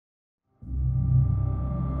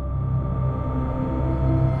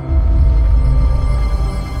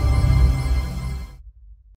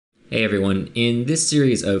Hey everyone, in this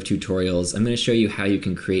series of tutorials, I'm going to show you how you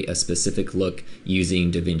can create a specific look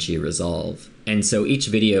using DaVinci Resolve. And so each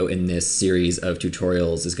video in this series of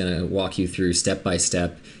tutorials is going to walk you through step by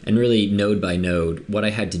step and really node by node what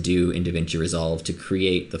I had to do in DaVinci Resolve to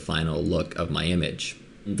create the final look of my image.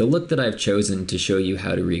 The look that I've chosen to show you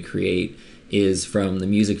how to recreate is from the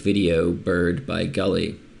music video Bird by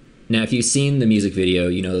Gulley. Now if you've seen the music video,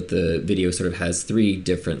 you know that the video sort of has three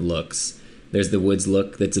different looks. There's the woods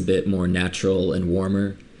look that's a bit more natural and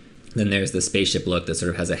warmer. Then there's the spaceship look that sort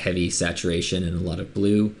of has a heavy saturation and a lot of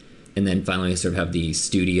blue. And then finally you sort of have the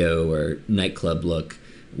studio or nightclub look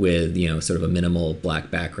with, sort of a minimal black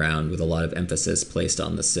background with a lot of emphasis placed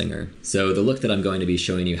on the singer. So the look that I'm going to be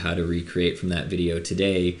showing you how to recreate from that video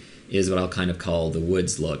today is what I'll kind of call the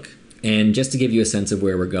woods look. And just to give you a sense of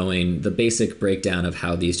where we're going, the basic breakdown of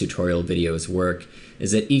how these tutorial videos work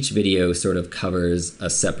is that each video sort of covers a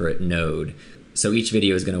separate node. So each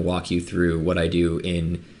video is going to walk you through what I do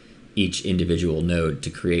in each individual node to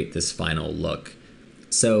create this final look.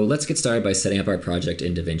 So let's get started by setting up our project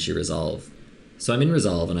in DaVinci Resolve. So I'm in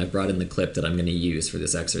Resolve and I've brought in the clip that I'm going to use for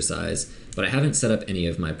this exercise, but I haven't set up any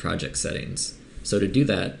of my project settings. So to do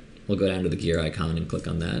that, we'll go down to the gear icon and click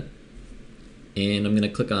on that. And I'm going to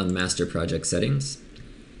click on Master Project Settings.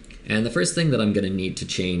 And the first thing that I'm going to need to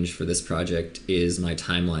change for this project is my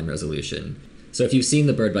timeline resolution. So if you've seen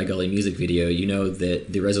the Bird by Gulley music video, you know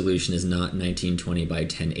that the resolution is not 1920 by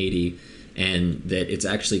 1080 and that it's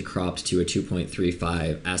actually cropped to a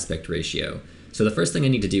 2.35 aspect ratio. So the first thing I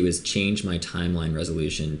need to do is change my timeline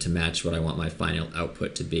resolution to match what I want my final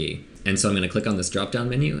output to be. And so I'm going to click on this drop-down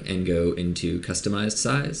menu and go into Customized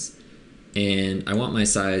Size. And I want my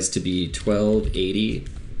size to be 1280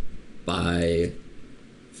 by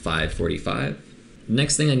 545.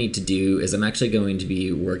 Next thing I need to do is I'm actually going to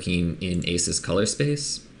be working in ACES color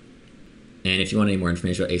space. And if you want any more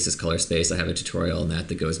information about ACES color space, I have a tutorial on that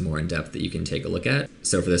that goes more in depth that you can take a look at.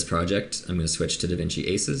 So for this project, I'm going to switch to DaVinci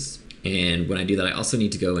ACES. And when I do that, I also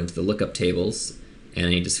need to go into the lookup tables and I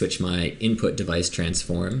need to switch my input device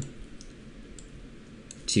transform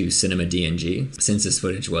to Cinema DNG, since this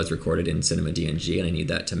footage was recorded in Cinema DNG and I need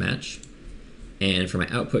that to match. And for my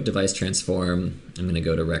output device transform, I'm going to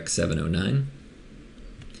go to Rec 709.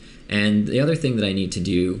 And the other thing that I need to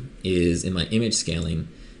do is in my image scaling,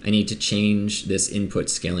 I need to change this input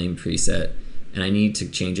scaling preset and I need to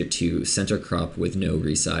change it to center crop with no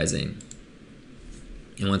resizing.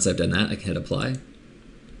 And once I've done that, I can hit apply.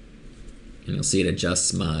 And you'll see it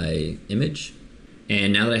adjusts my image.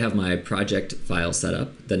 And now that I have my project file set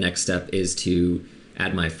up, the next step is to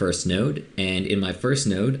add my first node. And in my first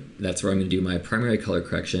node, that's where I'm going to do my primary color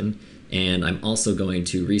correction. And I'm also going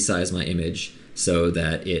to resize my image so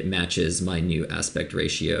that it matches my new aspect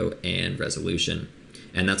ratio and resolution.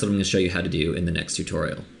 And that's what I'm going to show you how to do in the next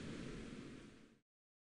tutorial.